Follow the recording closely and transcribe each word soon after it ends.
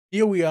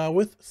Here we are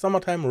with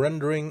Summertime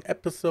Rendering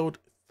episode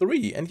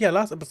 3. And yeah,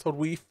 last episode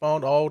we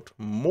found out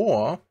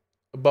more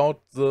about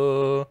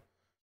the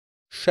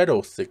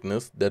shadow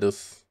sickness that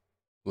is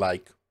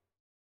like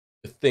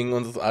a thing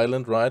on this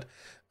island, right?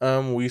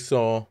 We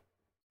saw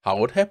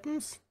how it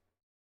happens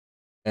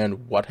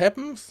and what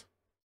happens,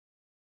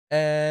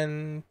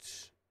 and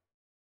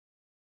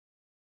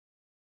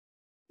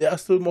there are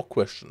still more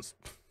questions.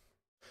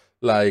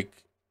 Like,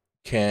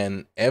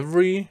 can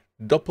every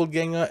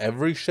doppelganger,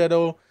 every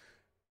shadow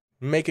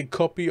make a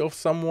copy of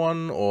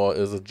someone, or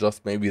is it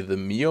just maybe the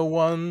Mio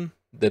one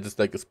that is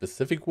like a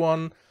specific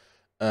one?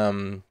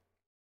 And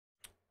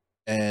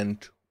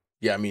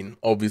yeah, I mean,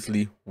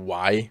 obviously,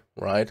 why,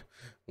 right?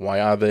 Why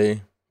are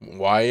they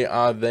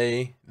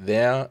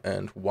there,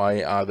 and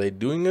why are they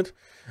doing it?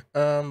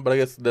 But I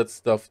guess that's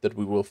stuff that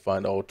we will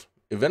find out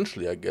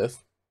eventually, I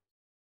guess.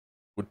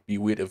 Would be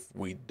weird if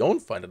we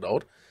don't find it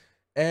out.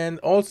 And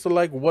also,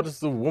 like, what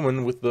is the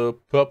woman with the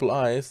purple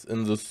eyes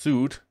in the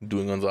suit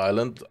doing on the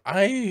island?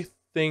 I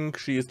think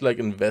she is like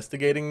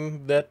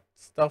investigating that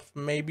stuff,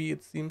 maybe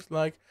it seems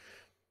like.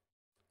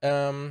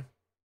 Um,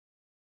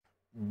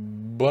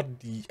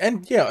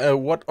 and yeah,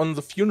 what on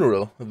the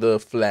funeral? The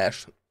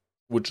Flash,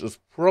 which is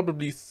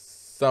probably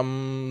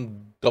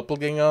some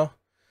doppelganger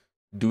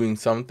doing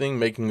something,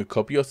 making a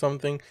copy or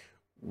something.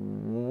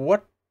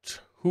 What?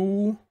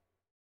 Who?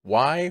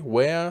 Why?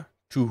 Where?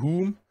 To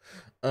whom?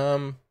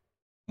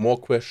 More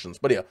questions.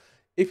 But yeah,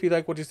 if you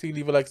like what you see,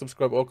 leave a like,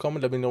 subscribe, or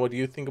comment. Let me know what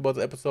you think about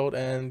the episode.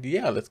 And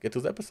yeah, let's get to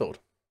the episode.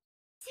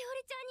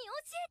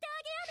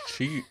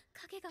 Shiori.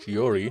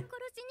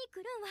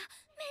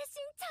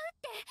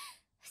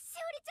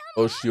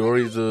 Oh,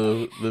 Shiori is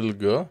a little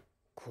girl?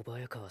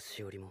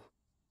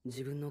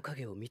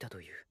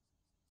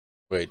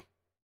 Wait.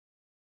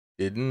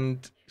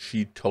 Didn't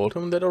she told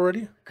him that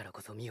already?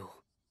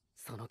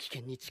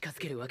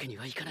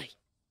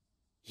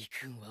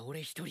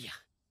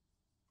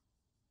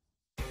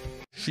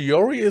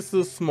 Shiori is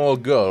a small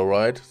girl,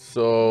 right?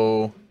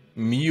 So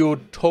Mio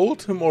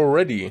told him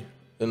already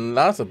in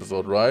last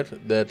episode, right?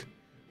 That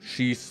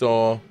she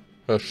saw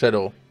her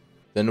shadow.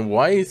 Then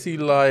why is he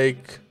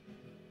like...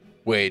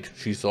 Wait,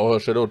 she saw her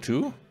shadow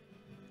too?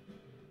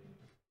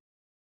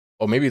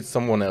 Or maybe it's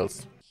someone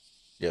else.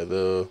 Yeah,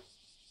 the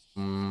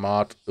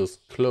mart is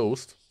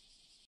closed.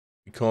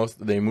 Because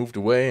they moved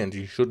away, and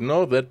he should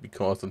know that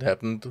because it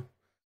happened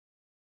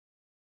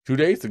 2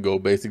 days ago,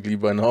 basically,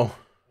 by now.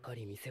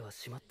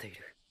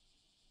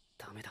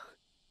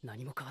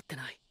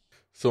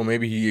 So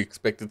maybe he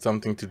expected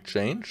something to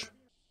change?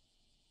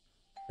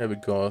 Yeah,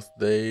 because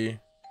they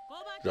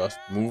just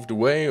moved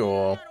away,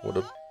 or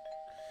what?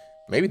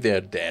 Maybe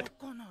they're dead.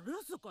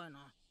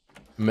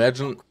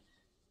 Imagine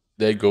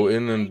they go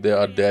in and there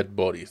are dead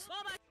bodies.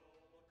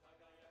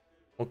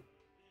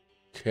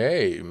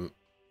 Okay.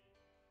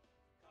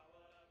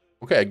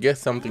 Okay, I guess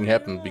something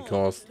happened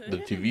because the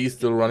TV is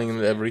still running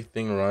and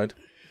everything, right?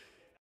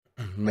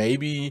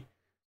 Maybe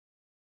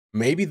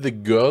the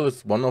girl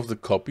is one of the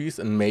copies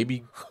and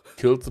maybe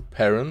killed the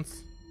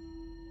parents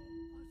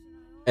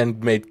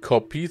and made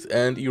copies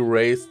and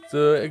erased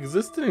the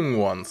existing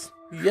ones.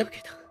 Yep.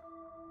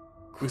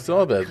 We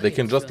saw that. They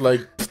can just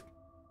like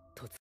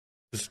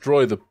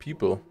destroy the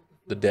people,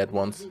 the dead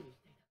ones.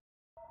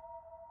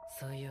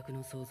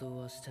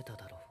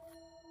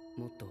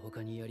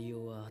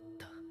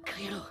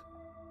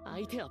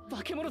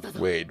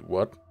 Wait,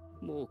 what?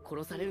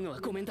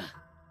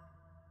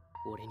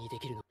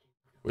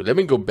 Wait, let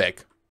me go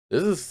back.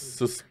 This is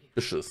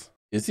suspicious.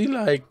 Is he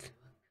like...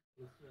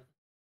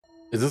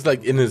 Is this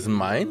like in his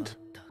mind?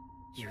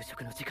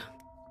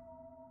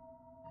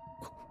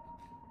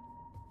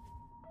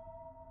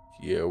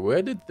 Yeah,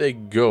 where did they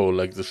go,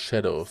 like the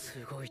shadows?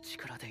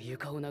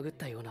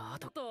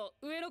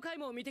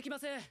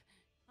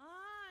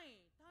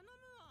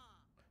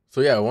 So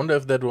yeah, I wonder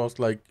if that was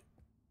like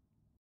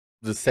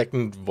the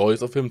second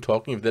voice of him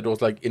talking, if that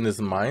was like in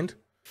his mind.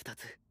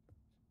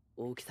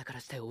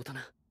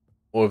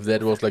 Or if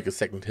that was like a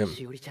second him.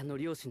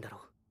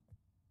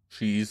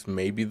 She's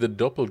maybe the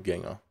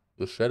doppelganger,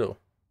 the shadow.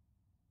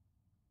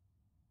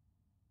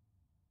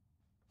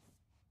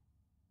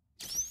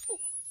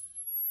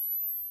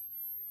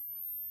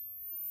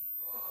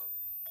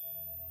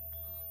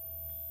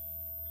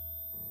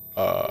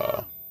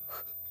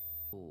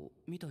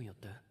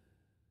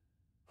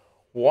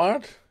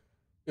 What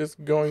is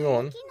going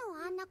on?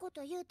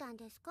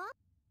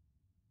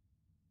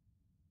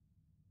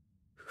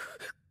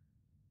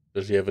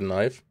 Does she have a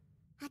knife?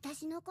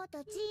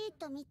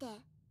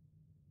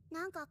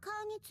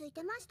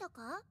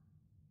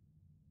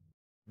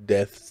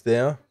 Death's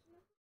there?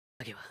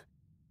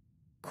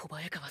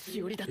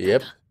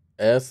 Yep,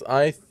 as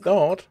I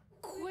thought.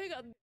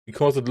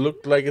 Because it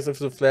looked like as if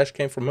the flash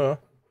came from her.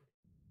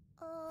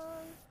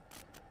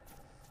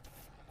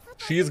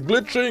 She is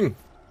glitching!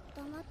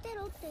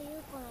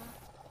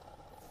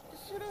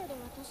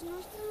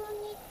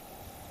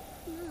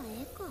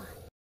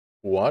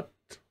 What?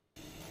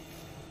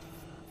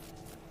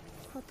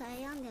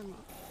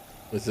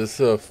 Is this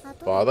her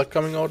father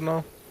coming out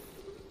now?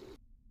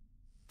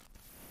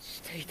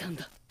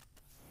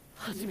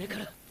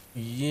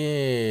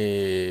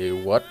 Yeah,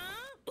 what?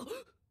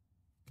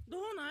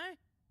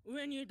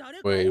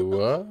 Wait,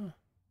 what?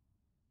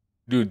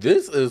 Dude,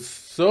 this is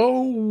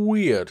so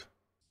weird.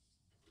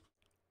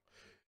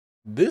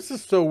 This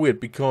is so weird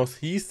because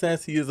he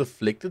says he is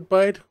afflicted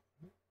by it.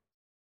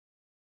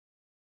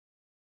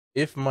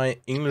 If my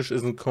English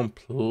isn't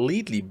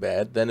completely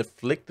bad, then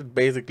afflicted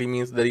basically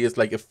means that he is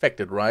like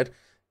affected, right?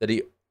 That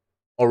he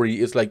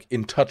already is like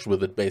in touch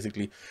with it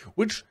basically.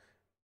 Which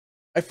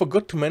I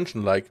forgot to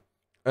mention, like,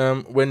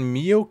 when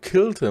Mio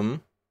killed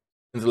him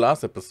in the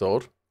last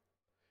episode,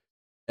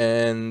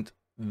 and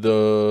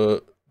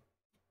the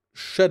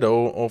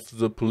shadow of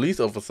the police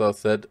officer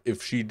said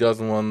if she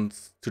doesn't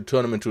want to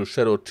turn him into a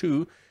shadow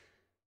too,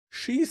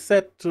 she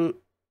said to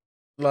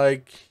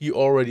like he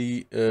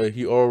already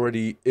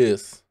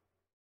is ...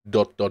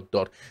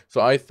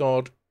 So I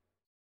thought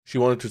she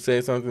wanted to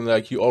say something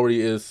like he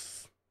already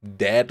is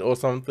dead or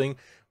something.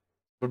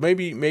 But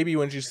maybe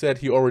when she said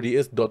he already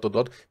is ...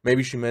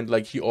 maybe she meant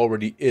like he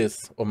already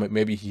is, or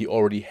maybe he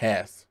already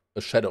has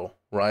a shadow,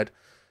 right?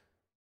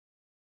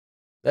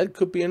 That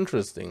could be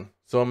interesting.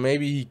 So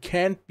maybe he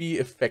can't be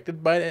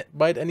affected by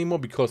it anymore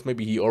because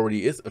maybe he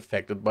already is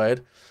affected by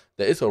it.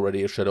 There is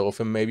already a shadow of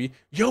him, maybe.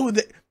 Yo,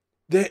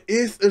 there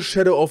is a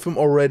shadow of him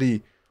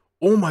already.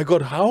 Oh my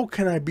god, how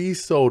can I be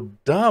so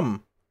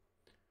dumb?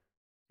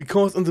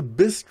 Because in the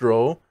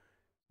bistro,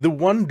 the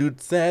one dude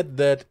said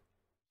that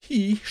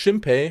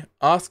Shinpei,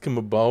 asked him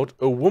about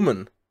a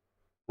woman,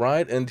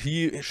 right? And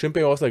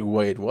Shinpei was like,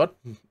 wait, what?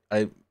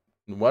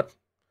 What?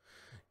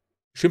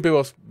 Shinpei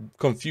was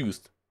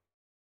confused.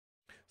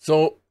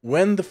 So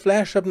when the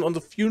flash happened on the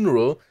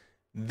funeral,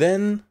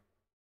 then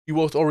he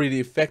was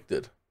already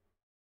affected.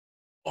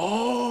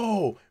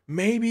 Oh,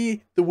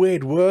 maybe the way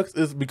it works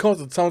is because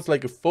it sounds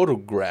like a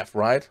photograph,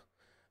 right?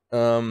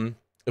 A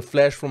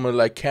flash from a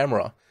like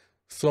camera.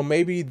 So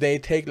maybe they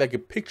take like a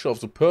picture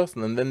of the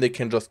person and then they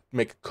can just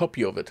make a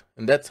copy of it.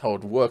 And that's how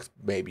it works,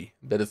 maybe.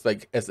 That is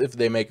like as if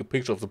they make a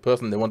picture of the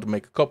person they want to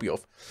make a copy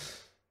of.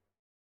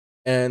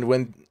 And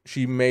when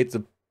she made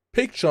the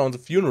picture on the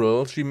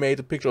funeral, she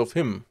made a picture of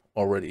him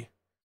already.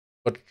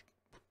 But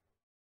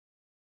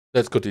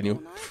let's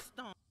continue.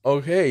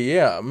 Okay,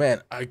 yeah,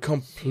 man, I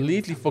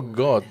completely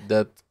forgot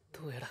that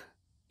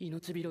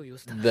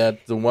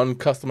the one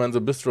customer in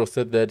the bistro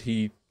said that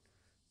he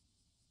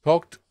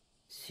talked,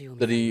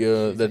 that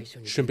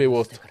Shinpei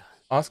was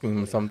asking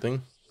him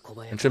something,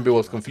 and Shinpei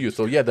was confused.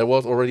 So yeah, there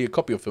was already a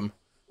copy of him.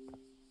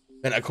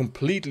 And I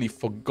completely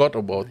forgot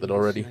about that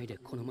already.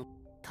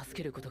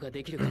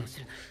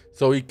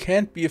 So he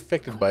can't be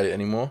affected by it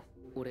anymore.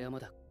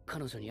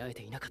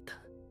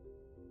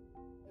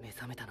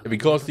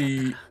 Because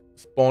he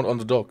spawned on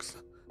the docks.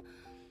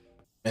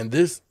 And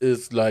this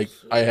is like,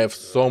 I have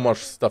so much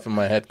stuff in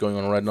my head going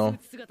on right now.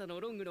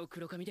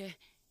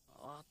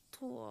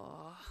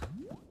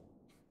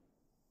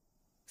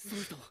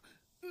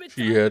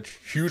 She had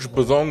huge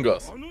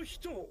bazongas.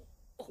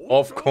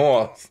 Of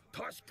course.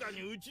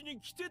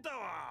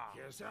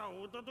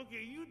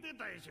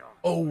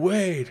 Oh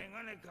wait.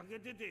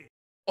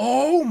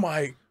 Oh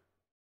my.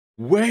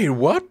 Wait,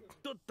 what?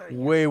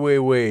 Wait.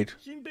 Wait.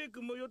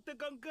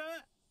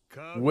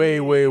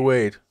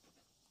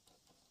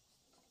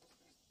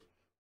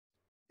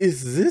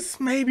 Is this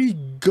maybe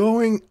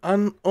going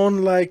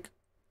on like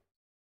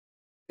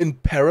in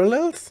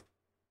parallels?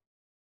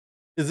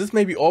 Is this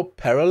maybe all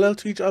parallel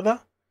to each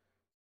other?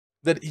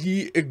 That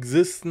he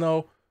exists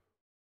now?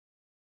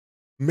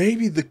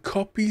 Maybe the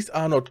copies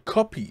are not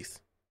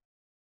copies.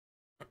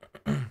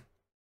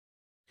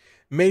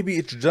 Maybe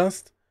it's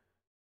just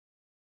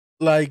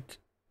like,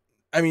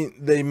 I mean,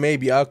 they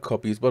maybe are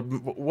copies, but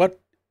what?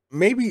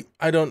 Maybe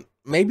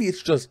maybe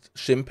it's just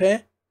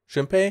Shinpei,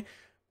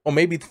 or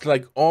maybe it's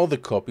like all the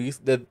copies,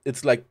 that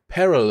it's like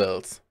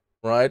parallels,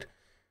 right?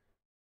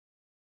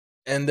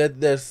 And that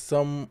there's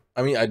some,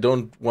 I mean, I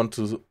don't want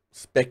to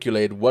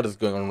speculate what is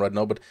going on right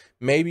now, but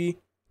maybe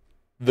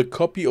the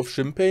copy of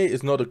Shinpei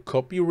is not a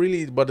copy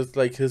really, but it's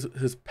like his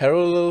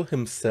parallel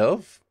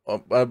himself.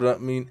 I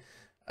mean,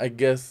 I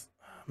guess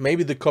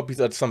maybe the copies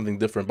are something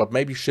different, but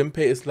maybe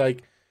Shinpei is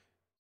like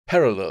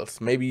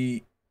parallels.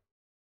 Maybe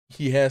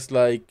he has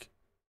like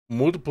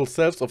multiple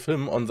selves of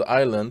him on the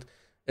island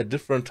at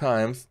different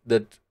times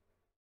that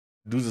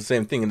do the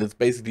same thing, and it's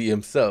basically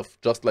himself,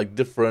 just like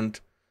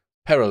different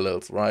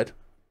parallels, right?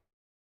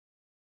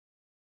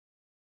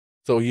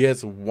 So he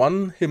has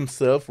one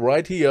himself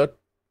right here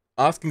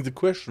asking the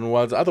question,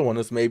 while the other one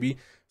is maybe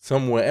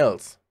somewhere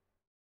else.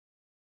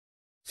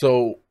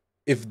 So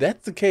if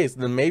that's the case,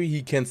 then maybe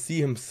he can see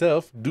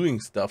himself doing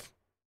stuff.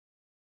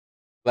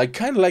 Like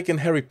kind of like in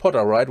Harry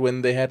Potter, right?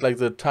 When they had like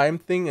the time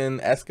thing in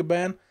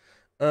Azkaban,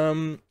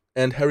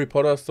 and Harry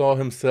Potter saw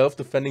himself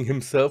defending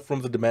himself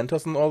from the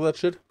Dementors and all that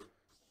shit.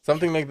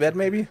 Something like that,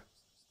 maybe?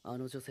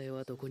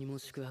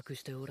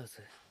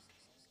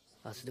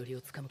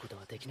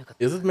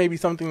 Is it maybe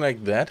something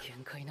like that?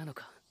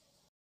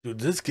 Dude,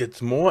 this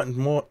gets more and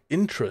more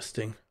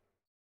interesting.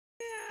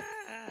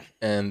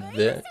 And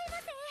there...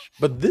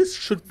 But this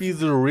should be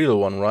the real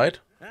one, right?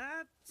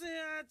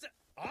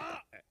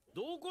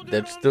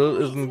 that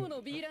still isn't...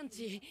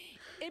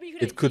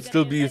 It could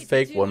still be a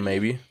fake one,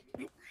 maybe.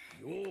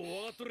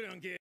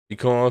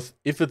 Because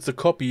if it's a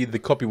copy, the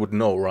copy would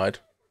know, right?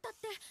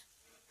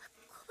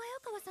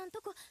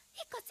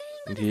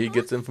 And here he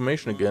gets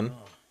information again,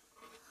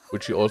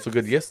 which he also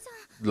got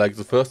like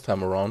the first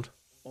time around.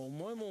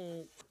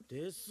 But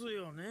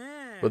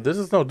this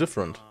is now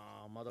different.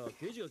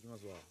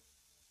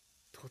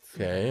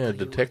 Okay, a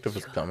detective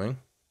is coming.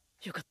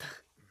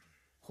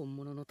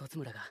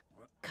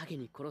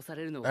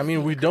 I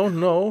mean, we don't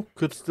know.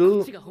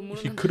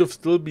 He could have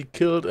still be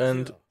killed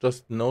and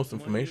just knows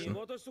information.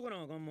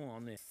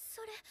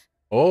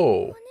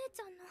 Oh.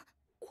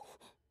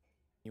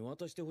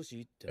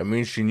 I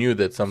mean, she knew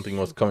that something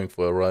was coming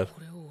for her, right?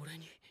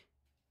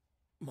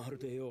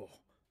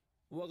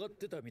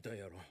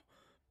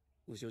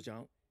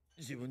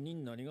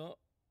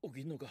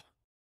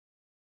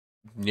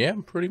 Yeah,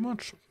 pretty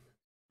much.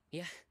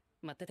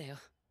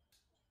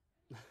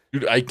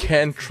 Dude, I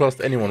can't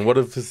trust anyone. What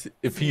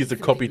if he's a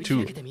copy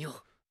too?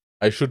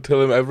 I should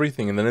tell him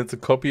everything and then it's a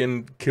copy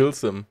and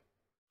kills him.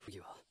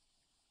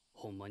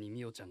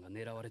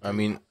 I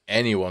mean,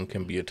 anyone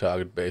can be a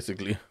target,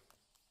 basically.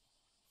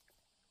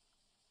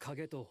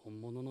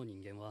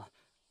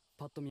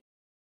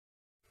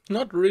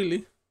 Not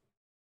really.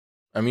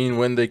 I mean,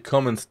 when they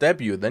come and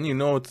stab you, then you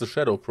know it's a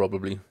shadow,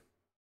 probably.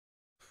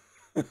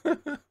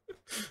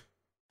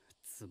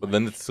 But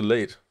then it's too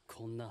late.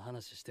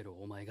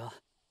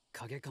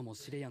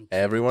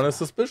 Everyone is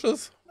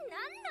suspicious.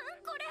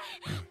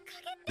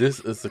 This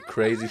is the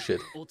crazy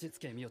shit.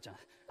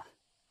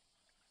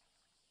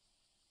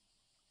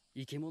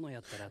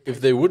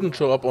 If they wouldn't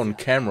show up on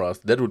cameras,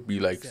 that would be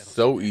like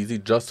so easy.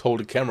 Just hold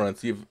the camera and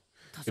see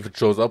if it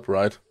shows up,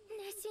 right?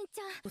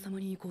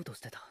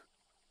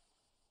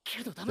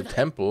 The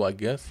temple, I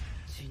guess.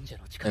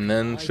 And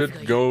then shit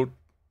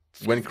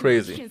went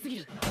crazy.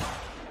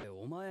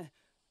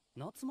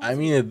 I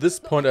mean, at this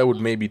point I would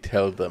maybe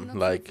tell them,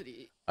 like,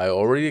 I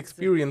already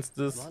experienced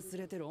this.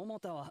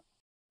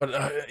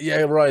 But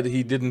yeah, right,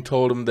 he didn't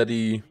tell them that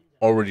he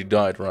already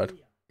died, right?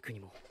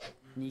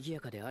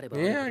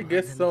 Yeah, I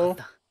guess so.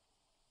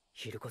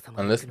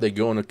 Unless they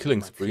go on a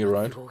killing spree,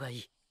 right?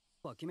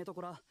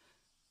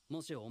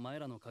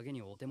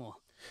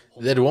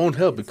 That won't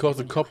help because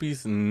the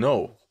copies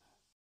know,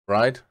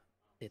 right?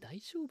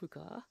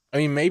 I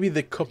mean, maybe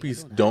the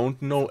copies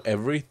don't know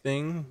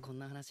everything.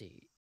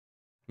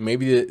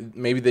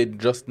 Maybe they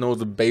just know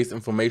the base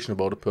information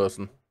about a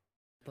person.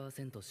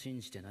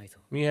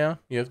 Yeah,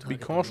 you have to be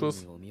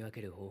cautious.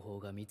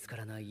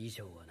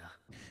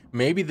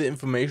 Maybe the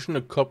information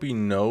a copy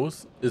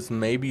knows is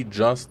maybe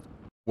just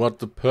what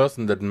the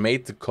person that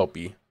made the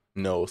copy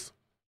knows.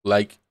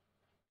 Like,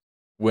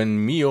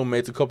 when Mio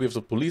made the copy of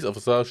the police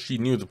officer, she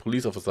knew the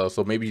police officer,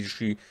 so maybe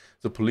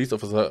the police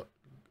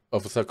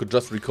officer could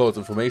just recall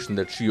information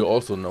that she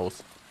also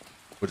knows.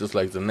 Which is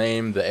like the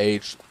name, the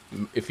age,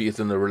 if he is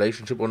in a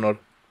relationship or not,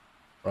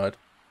 right?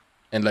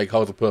 And like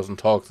how the person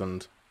talks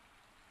and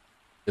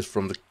is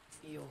from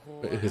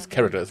his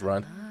characters,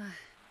 right?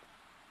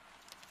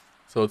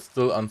 So it's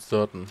still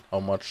uncertain how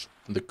much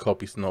the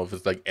copies know. If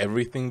it's like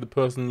everything the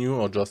person knew,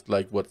 or just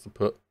like what the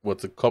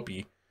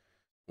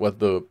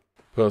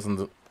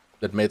person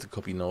that made the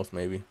copy knows.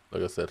 Maybe,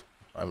 like I said,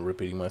 I'm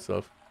repeating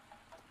myself.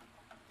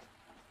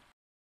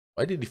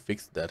 Why did he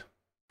fix that?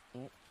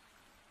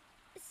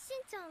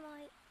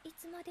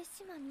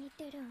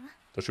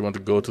 Does she want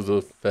to go to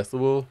the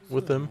festival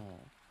with him?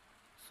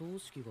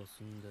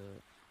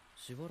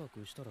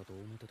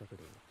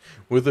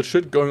 With the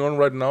shit going on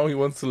right now, he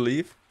wants to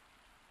leave?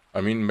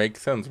 I mean,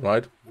 makes sense,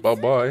 right?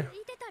 Bye-bye.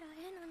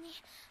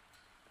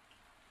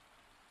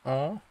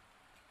 Oh.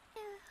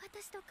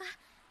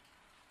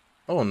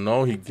 Oh,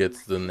 now he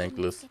gets the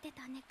necklace.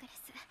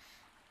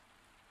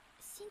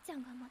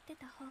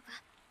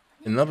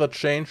 Another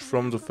change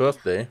from the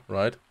first day,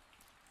 right?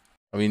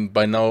 I mean,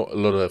 by now a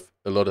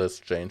lot has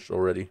changed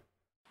already.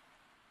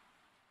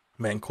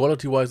 Man,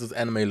 quality-wise, this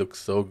anime looks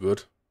so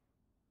good.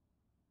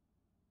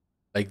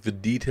 Like the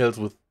details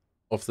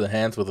of the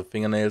hands with the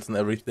fingernails and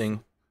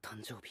everything.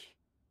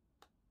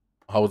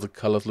 How the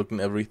colors look and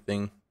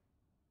everything.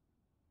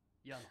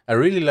 I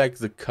really like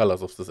the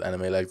colors of this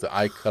anime, like the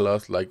eye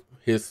colors, like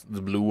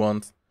the blue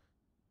ones.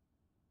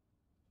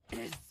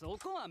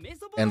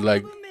 And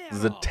like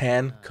the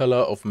tan color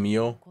of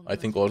Mio, I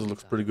think also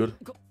looks pretty good.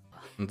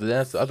 And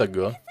there's the other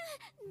girl.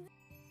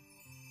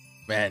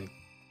 Man,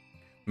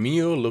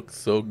 Mio looks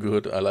so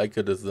good. I like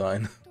her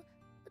design.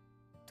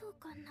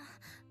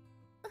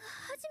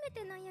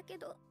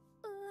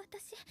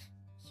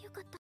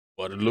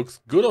 But it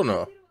looks good on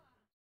her.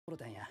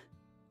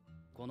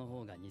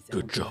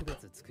 Good job.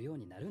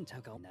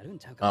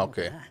 Ah,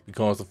 okay,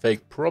 because the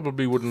fake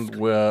probably wouldn't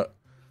wear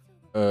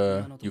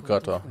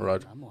yukata,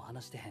 right?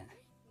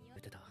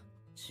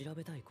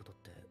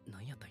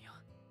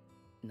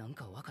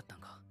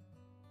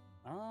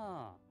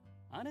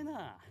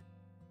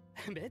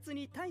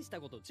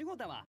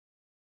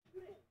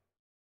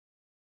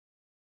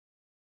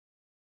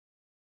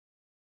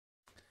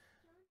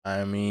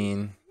 I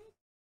mean,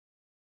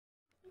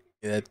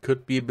 That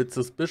could be a bit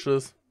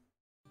suspicious.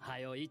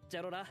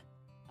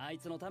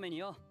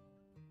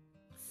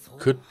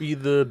 Could be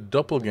the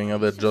doppelganger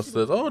that just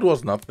says, oh, it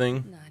was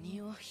nothing.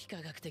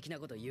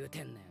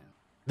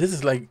 This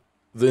is like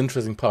the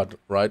interesting part,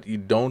 right? You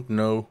don't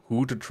know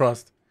who to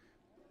trust.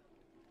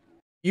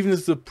 Even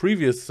if the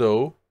previous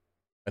So,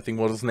 I think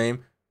was his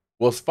name,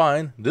 was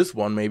fine, this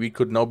one maybe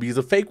could now be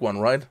the fake one,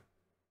 right?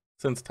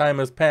 Since time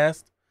has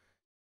passed,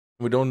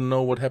 we don't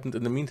know what happened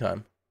in the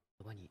meantime.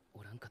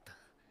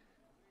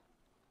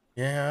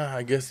 Yeah,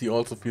 I guess he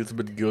also feels a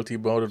bit guilty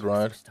about it,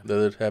 right?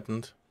 That it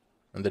happened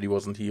and that he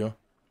wasn't here.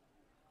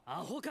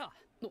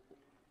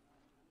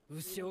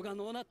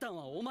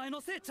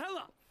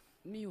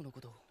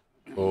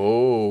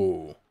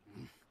 Oh.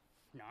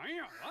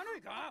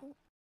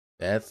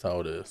 That's how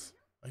it is,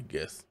 I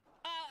guess.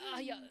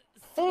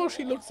 Oh,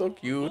 she looks so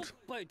cute.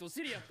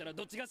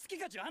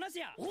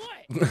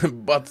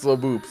 Butts or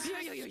boobs.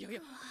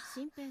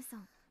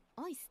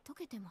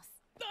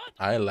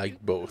 I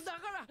like both.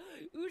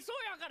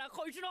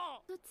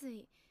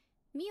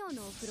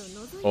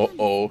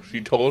 Uh-oh,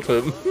 she told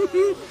him.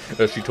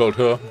 She told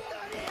her.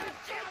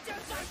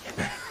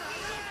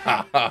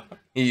 Haha,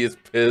 he is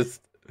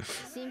pissed.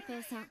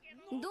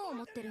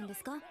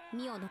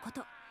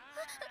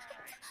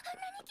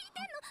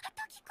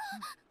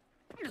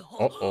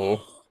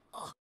 Uh-oh.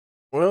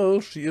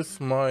 Well, she is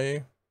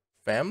my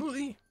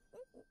family?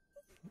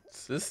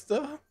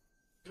 Sister?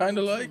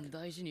 Kinda like?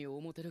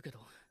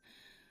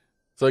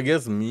 So I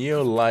guess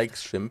Mio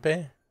likes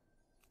Shinpei?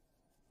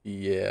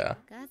 Yeah.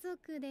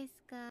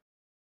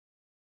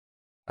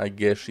 I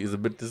guess she's a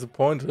bit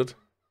disappointed.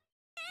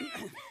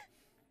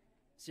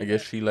 I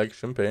guess she likes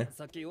Shinpei.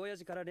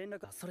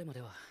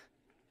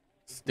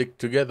 Stick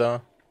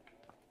together.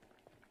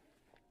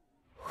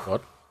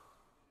 What?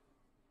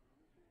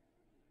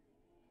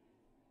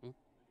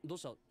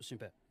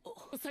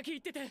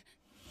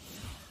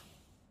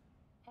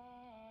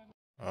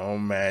 Oh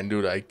man,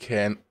 dude, I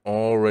can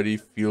already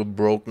feel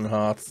broken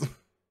hearts.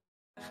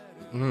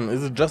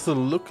 Is it just a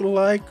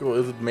look-alike, or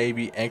is it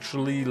maybe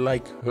actually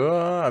like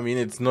her? I mean,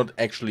 it's not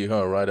actually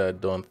her, right? I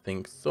don't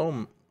think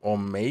so. Or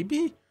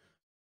maybe?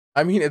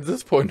 I mean, at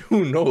this point,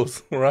 who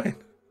knows, right?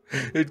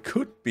 It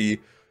could be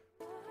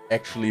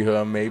actually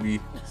her, maybe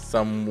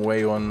some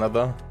way or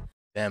another.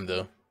 Damn,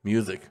 the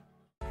music.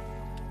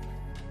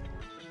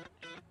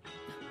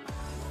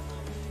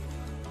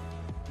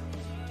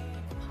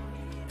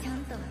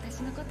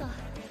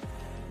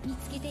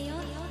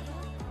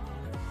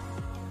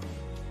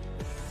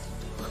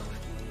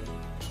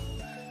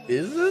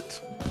 Is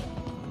it?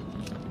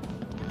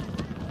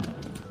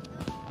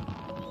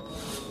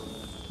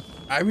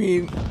 I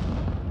mean,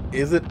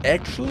 is it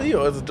actually,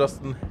 or is it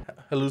just an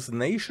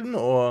hallucination,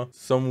 or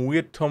some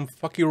weird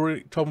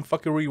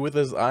tomfuckery with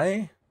his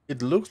eye?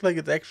 It looks like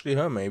it's actually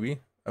her, maybe.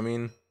 I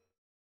mean,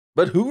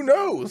 but who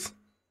knows,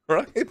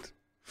 right?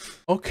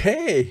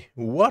 Okay,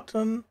 what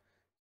an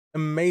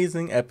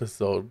amazing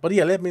episode. But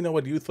yeah, let me know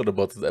what you thought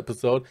about this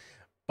episode.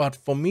 But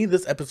for me,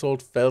 this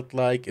episode felt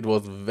like it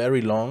was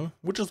very long,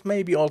 which is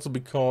maybe also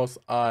because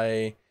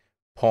I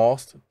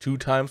paused 2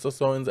 times or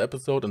so in the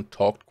episode and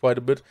talked quite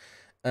a bit.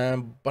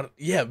 But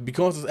yeah,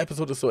 because this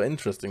episode is so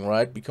interesting,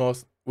 right?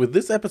 Because with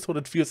this episode,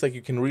 it feels like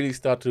you can really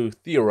start to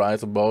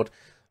theorize about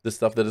the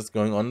stuff that is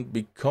going on.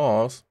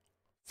 Because,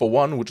 for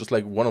one, which is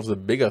like one of the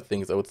bigger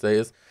things I would say,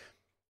 is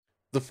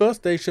the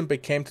first day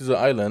Shinpei came to the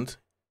island,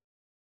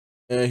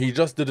 he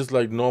just did his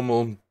like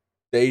normal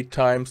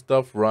daytime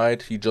stuff, right?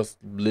 He just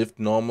lived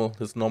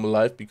his normal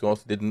life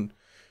because he didn't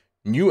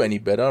knew any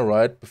better,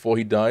 right? Before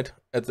he died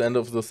at the end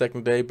of the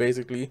second day,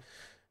 basically.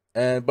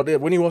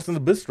 But when he was in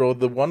the bistro,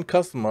 the one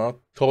customer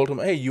told him,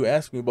 "Hey, you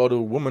asked me about a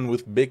woman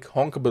with big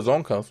honker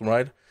bazonkas,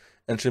 right?"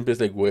 And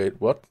Shinpei's like, "Wait,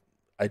 what?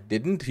 I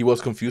didn't." He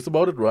was confused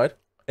about it, right?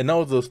 And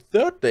now the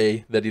third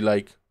day that he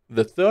like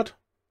the third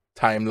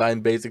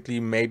timeline,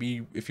 basically,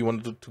 maybe if you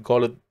wanted to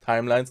call it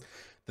timelines,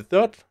 the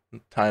third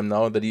time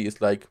now that he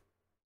is like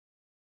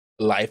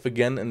alive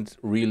again and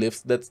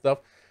relives that stuff,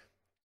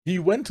 he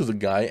went to the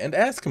guy and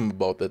asked him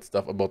about that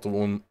stuff, about the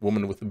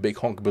woman with the big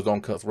honk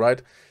bazonkas,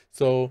 right?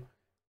 So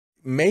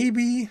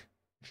maybe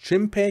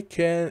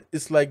Shinpei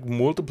is like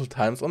multiple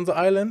times on the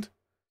island.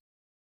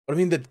 But I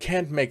mean, that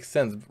can't make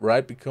sense,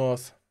 right?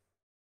 Because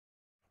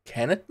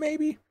can it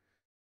maybe?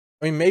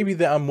 I mean, maybe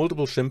there are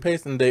multiple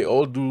Shinpeis and they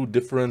all do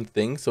different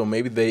things, so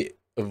maybe they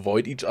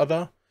avoid each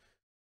other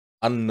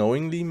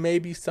unknowingly,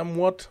 maybe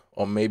somewhat,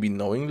 or maybe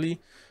knowingly.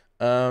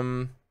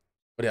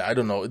 But yeah, I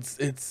don't know.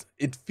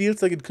 It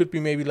feels like it could be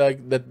maybe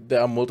like that there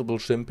are multiple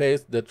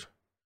Shinpeis that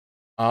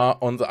are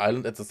on the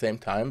island at the same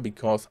time,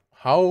 because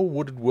how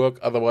would it work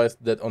otherwise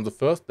that on the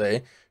first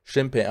day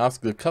Shinpei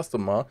asked the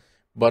customer,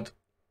 but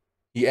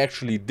he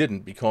actually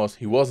didn't because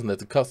he wasn't at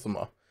the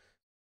customer.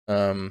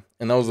 And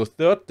now the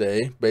third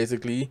day,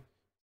 basically,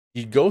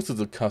 he goes to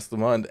the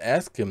customer and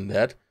asks him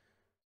that,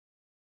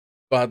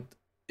 but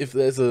if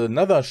there's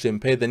another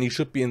Shinpei, then he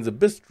should be in the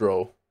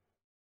bistro.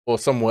 Or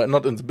somewhere,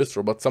 not in the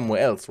bistro, but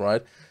somewhere else,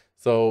 right?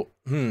 So,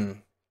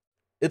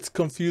 it's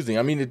confusing.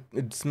 I mean,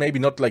 it's maybe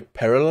not like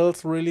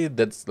parallels really,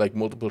 that's like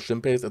multiple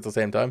Shinpeis at the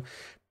same time,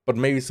 but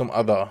maybe some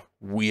other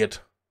weird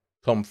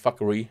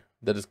tomfuckery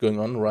that is going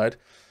on, right?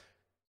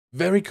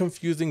 Very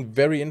confusing,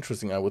 very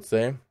interesting, I would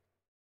say.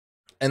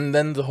 And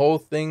then the whole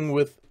thing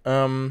with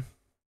the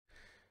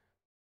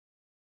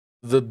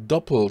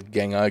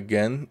doppelganger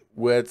again,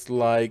 where it's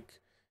like,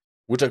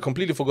 which I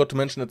completely forgot to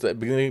mention at the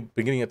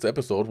beginning of the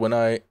episode, when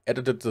I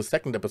edited the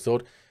second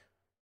episode,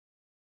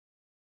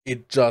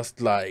 it just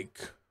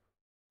like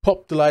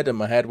popped the light in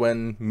my head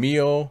when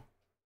Mio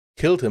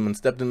killed him and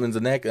stabbed him in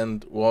the neck,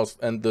 and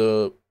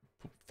the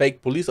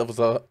fake police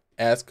officer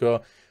asked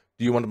her,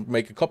 do you want to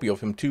make a copy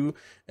of him too?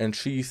 And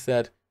she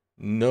said,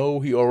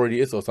 no, he already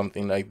is, or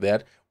something like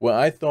that. Where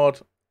I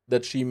thought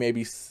that she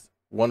maybe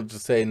wanted to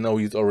say, no,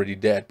 he's already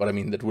dead. But I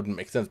mean, that wouldn't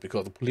make sense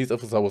because the police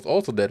officer was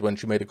also dead when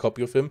she made a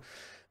copy of him.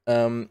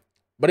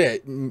 But yeah,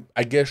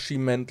 I guess she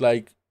meant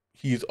like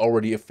he's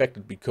already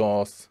affected,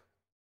 because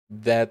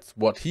that's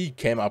what he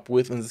came up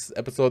with in this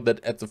episode,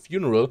 that at the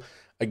funeral,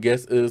 I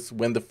guess, is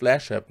when the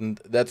flash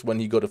happened. That's when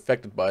he got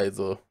affected by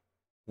the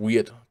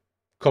weird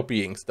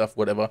copying stuff,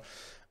 whatever.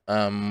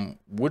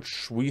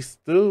 Which we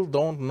still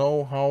don't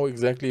know how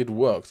exactly it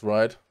works,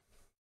 right?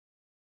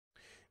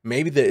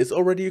 Maybe there is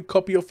already a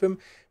copy of him.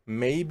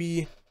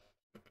 Maybe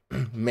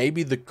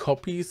the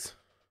copies,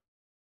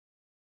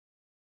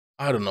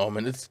 I don't know,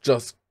 man. It's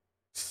just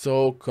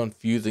so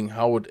confusing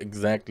how it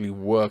exactly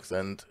works,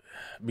 and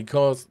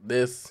because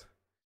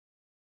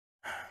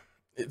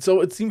so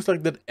it seems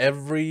like that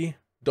every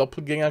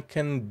doppelganger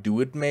can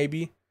do it,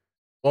 maybe.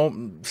 Or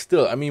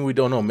still, I mean, we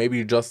don't know.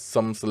 Maybe just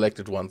some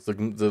selected ones. The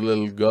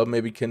little girl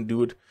maybe can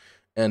do it,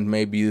 and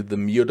maybe the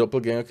Mio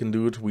doppelganger can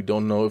do it. We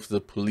don't know if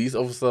the police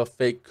officer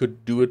fake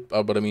could do it,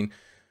 but I mean,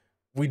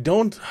 we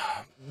don't.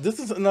 This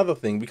is another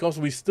thing, because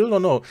we still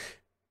don't know.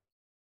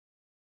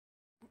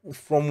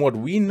 From what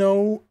we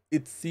know,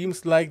 it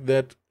seems like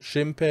that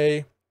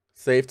Shinpei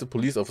saved the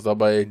police officer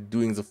by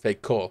doing the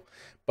fake call.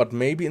 But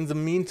maybe in the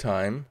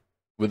meantime,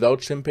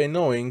 without Shinpei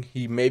knowing,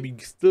 he maybe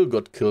still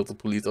got killed, the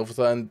police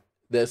officer, and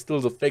there's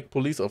still the fake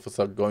police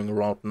officer going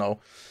around now.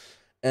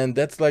 And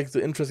that's like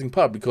the interesting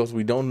part, because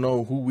we don't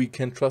know who we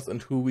can trust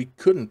and who we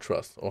couldn't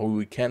trust, or who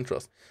we can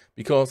trust.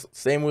 Because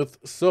same with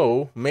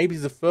So, maybe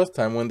the first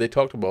time when they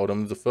talked about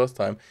him, the first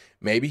time,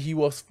 maybe he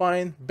was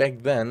fine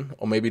back then,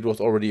 or maybe it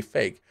was already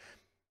fake.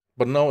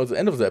 But now at the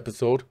end of the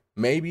episode,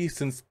 maybe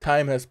since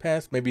time has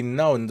passed, maybe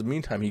now in the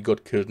meantime he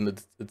got killed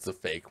and it's a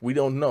fake. We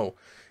don't know.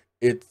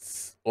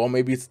 Or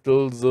maybe it's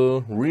still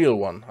the real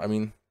one. I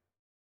mean,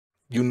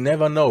 you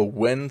never know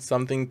when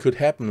something could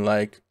happen,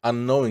 like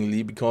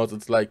unknowingly, because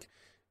it's like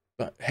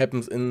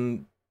happens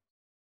in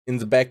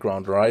the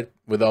background, right?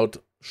 Without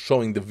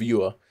showing the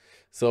viewer.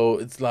 So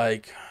it's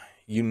like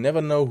you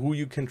never know who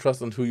you can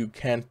trust and who you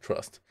can't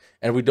trust.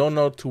 And we don't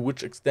know to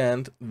which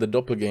extent the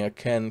doppelganger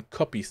can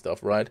copy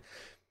stuff, right?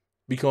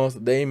 Because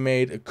they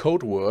made a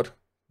code word,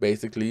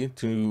 basically,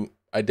 to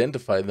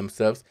identify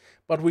themselves,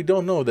 but we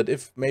don't know that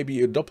if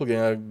maybe a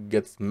doppelganger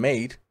gets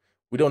made,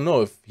 we don't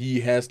know if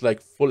he has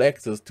like full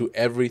access to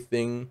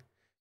everything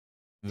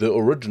the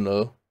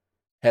original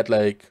had,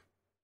 like,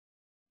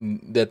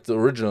 that the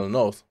original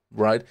knows,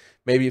 right?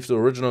 Maybe if the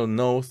original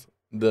knows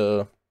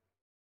the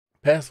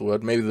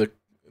password, maybe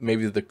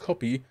the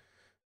copy,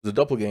 the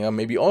doppelganger,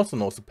 maybe also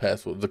knows the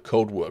password, the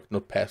code word,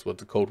 not password,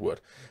 the code word.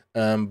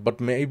 But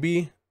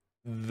maybe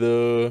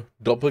the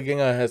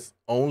doppelganger has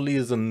only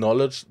the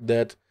knowledge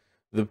that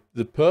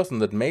the person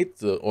that made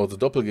the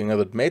doppelganger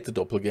that made the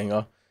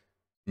doppelganger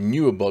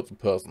knew about the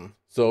person.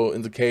 So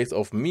in the case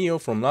of Mio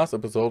from last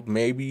episode,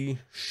 maybe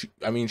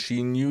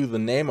she knew the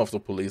name of the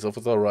police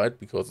officer, right?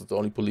 Because it's the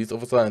only police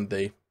officer, and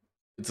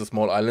it's a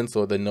small island,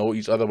 so they know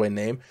each other by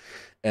name,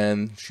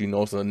 and she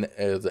knows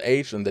the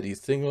age and that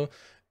he's single,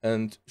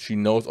 and she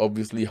knows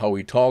obviously how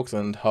he talks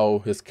and how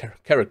his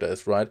character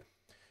is, right?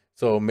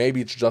 So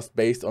maybe it's just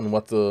based on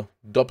what the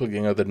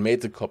doppelganger that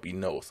made the copy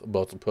knows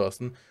about the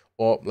person.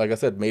 Or, like I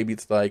said, maybe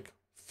it's like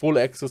full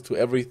access to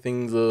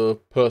everything the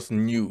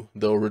person knew,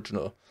 the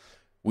original.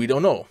 We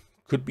don't know.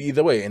 Could be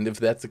either way. And if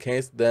that's the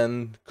case,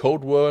 then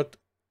code words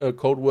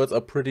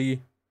are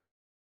pretty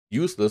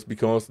useless,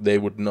 because they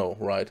would know,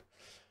 right?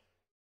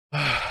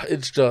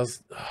 It's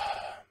just,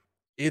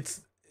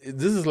 this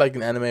is like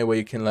an anime where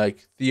you can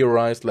like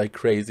theorize like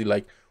crazy,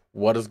 like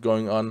what is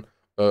going on,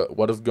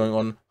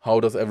 how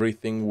does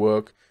everything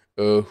work,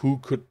 who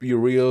could be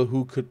real,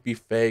 who could be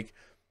fake.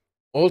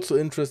 Also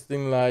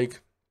interesting,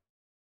 like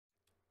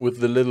with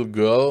the little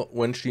girl,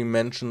 when she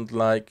mentioned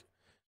like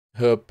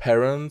her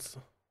parents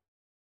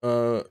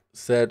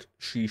said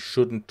she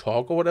shouldn't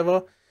talk or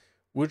whatever,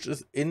 which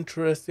is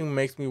interesting.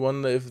 Makes me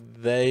wonder if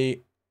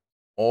they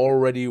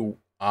already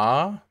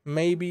are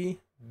maybe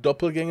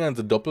doppelganger, and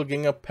the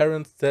doppelganger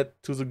parents said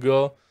to the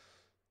girl,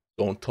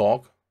 don't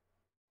talk.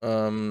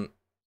 Or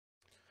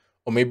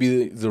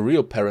maybe the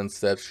real parents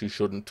said she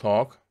shouldn't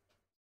talk.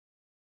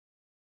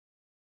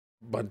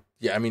 But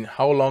yeah, I mean,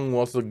 how long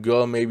was the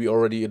girl maybe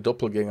already a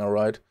doppelganger,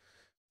 right?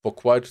 For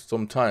quite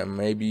some time.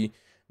 Maybe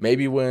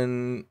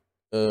when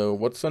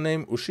what's her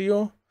name?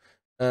 Ushio?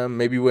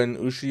 Maybe when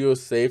Ushio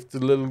saved the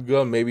little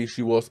girl, maybe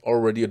she was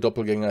already a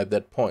doppelganger at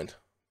that point.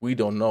 We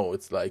don't know.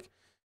 It's like,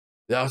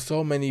 there are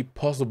so many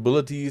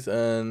possibilities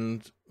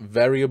and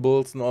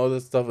variables and all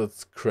that stuff.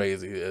 It's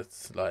crazy.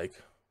 It's like,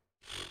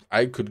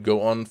 I could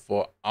go on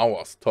for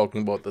hours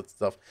talking about that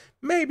stuff.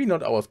 Maybe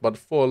not hours, but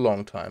for a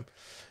long time.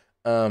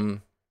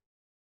 And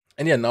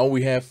yeah, now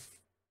we have,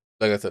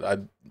 like I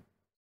said,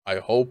 I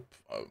hope,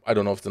 I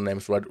don't know if the name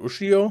is right,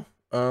 Ushio.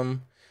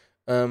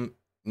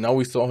 Now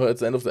we saw her at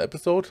the end of the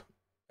episode,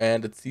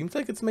 and it seems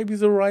like it's maybe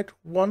the right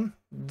one,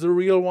 the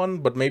real one,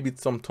 but maybe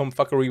it's some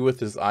tomfuckery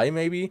with his eye,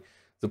 maybe.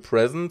 The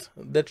present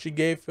that she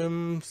gave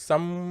him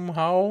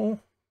somehow.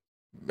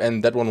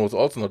 And that one was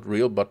also not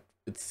real, but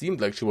it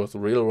seemed like she was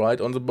real, right,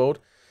 on the boat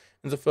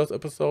in the first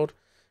episode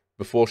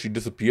before she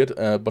disappeared.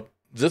 But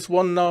this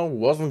one now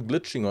wasn't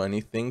glitching or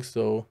anything,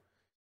 so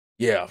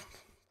yeah,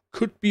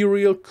 could be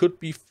real, could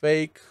be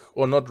fake,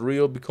 or not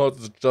real,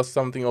 because it's just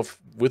something of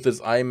with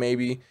his eye,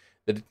 maybe,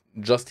 that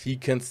just he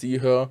can see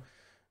her,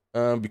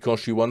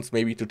 because she wants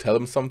maybe to tell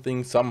him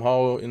something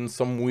somehow in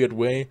some weird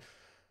way.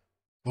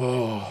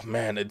 Oh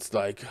man, it's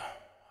like,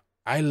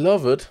 I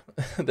love it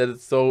that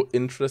it's so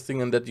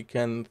interesting and that you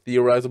can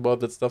theorize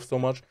about that stuff so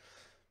much.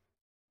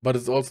 But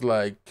it's also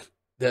like,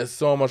 there's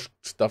so much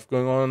stuff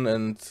going on,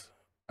 and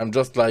I'm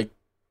just like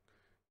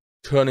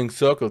turning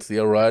circles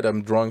here, right?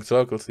 I'm drawing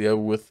circles here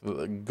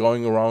with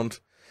going around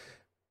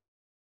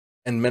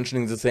and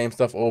mentioning the same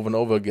stuff over and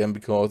over again,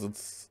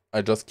 because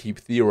I just keep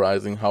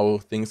theorizing how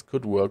things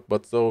could work.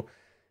 But so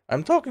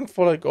I'm talking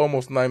for like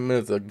almost 9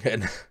 minutes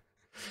again.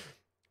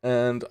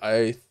 And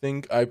I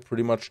think I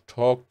pretty much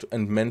talked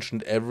and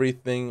mentioned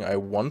everything I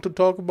want to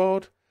talk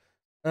about.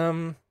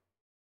 And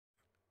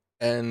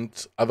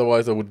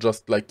otherwise I would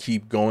just like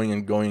keep going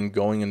and going and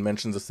going and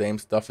mention the same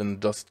stuff and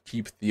just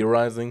keep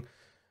theorizing.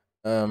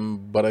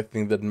 But I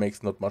think that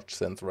makes not much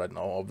sense right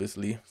now,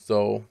 obviously.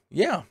 So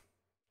yeah,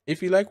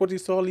 if you like what you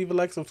saw, leave a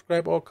like,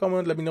 subscribe, or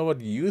comment. Let me know what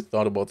you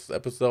thought about this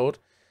episode.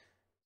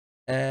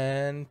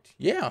 And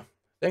yeah,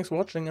 thanks for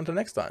watching. Until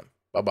next time.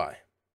 Bye bye.